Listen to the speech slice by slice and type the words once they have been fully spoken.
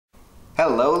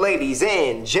Hello ladies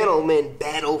and gentlemen,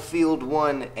 Battlefield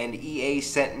 1 and EA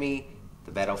sent me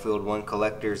the Battlefield 1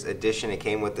 Collector's Edition. It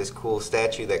came with this cool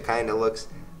statue that kind of looks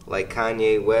like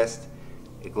Kanye West.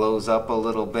 It glows up a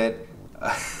little bit.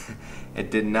 It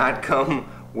did not come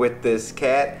with this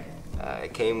cat.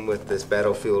 It came with this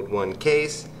Battlefield 1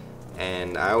 case.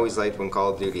 And I always liked when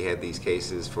Call of Duty had these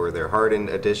cases for their hardened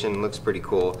edition. Looks pretty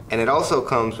cool. And it also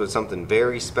comes with something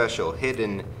very special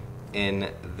hidden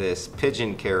in this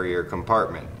pigeon carrier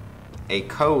compartment. A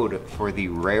code for the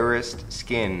rarest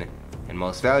skin and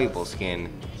most valuable skin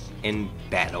in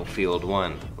Battlefield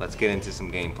 1. Let's get into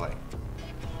some gameplay.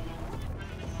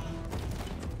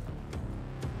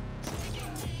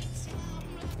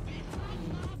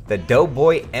 The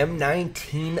DoughBoy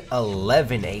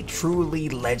M1911, a truly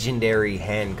legendary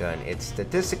handgun. It's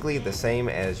statistically the same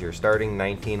as your starting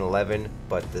 1911,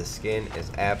 but the skin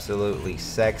is absolutely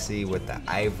sexy with the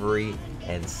ivory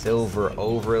and silver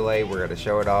overlay. We're going to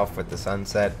show it off with the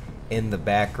sunset in the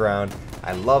background.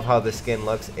 I love how the skin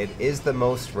looks. It is the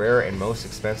most rare and most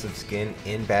expensive skin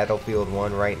in Battlefield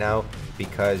 1 right now,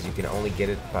 because you can only get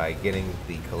it by getting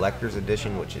the collector's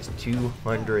edition, which is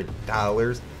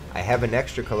 $200. I have an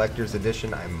extra collector's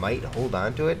edition. I might hold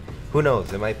on to it. Who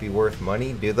knows? It might be worth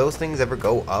money. Do those things ever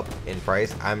go up in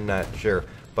price? I'm not sure.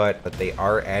 But they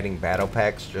are adding battle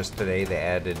packs. Just today they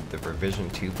added the revision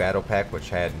 2 battle pack, which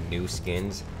had new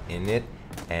skins in it.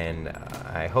 And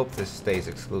I hope this stays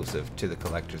exclusive to the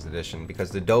collector's edition, because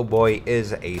the DoughBoy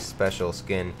is a special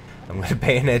skin. I'm going to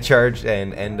pay a net charge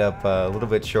and end up a little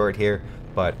bit short here.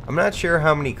 But I'm not sure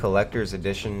how many collector's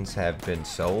editions have been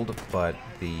sold, but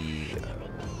the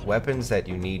weapons that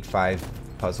you need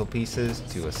 5 puzzle pieces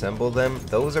to assemble them,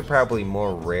 those are probably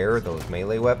more rare, those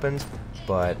melee weapons,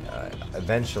 but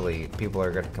eventually people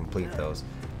are going to complete those.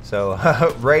 So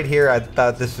right here, I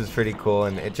thought this was pretty cool,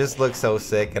 and it just looks so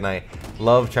sick, and I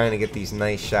love trying to get these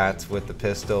nice shots with the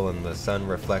pistol and the sun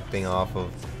reflecting off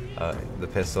of the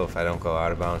pistol if I don't go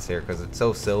out of bounds here, because it's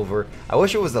so silver. I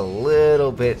wish it was a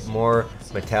little bit more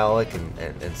metallic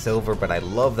and silver, but I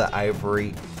love the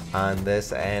ivory on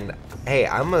this. And hey,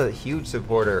 I'm a huge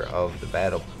supporter of the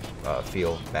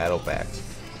Battlefield battle packs.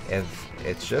 If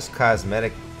it's just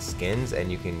cosmetic skins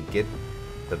and you can get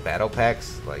the battle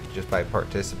packs like just by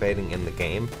participating in the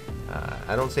game,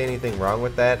 I don't see anything wrong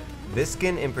with that. This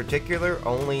skin in particular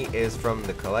only is from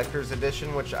the collector's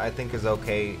edition, which I think is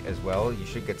okay as well. You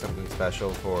should get something special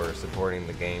for supporting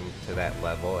the game to that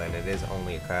level, and it is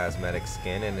only a cosmetic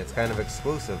skin, and it's kind of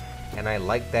exclusive, and I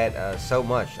like that so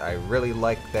much. I really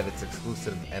like that it's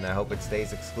exclusive, and I hope it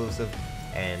stays exclusive.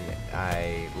 And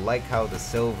I like how the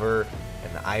silver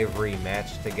and the ivory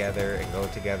match together and go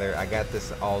together. I got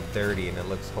this all dirty and it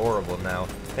looks horrible now.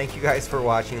 Thank you guys for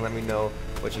watching. Let me know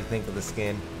what you think of the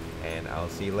skin, and I'll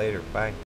see you later. Bye.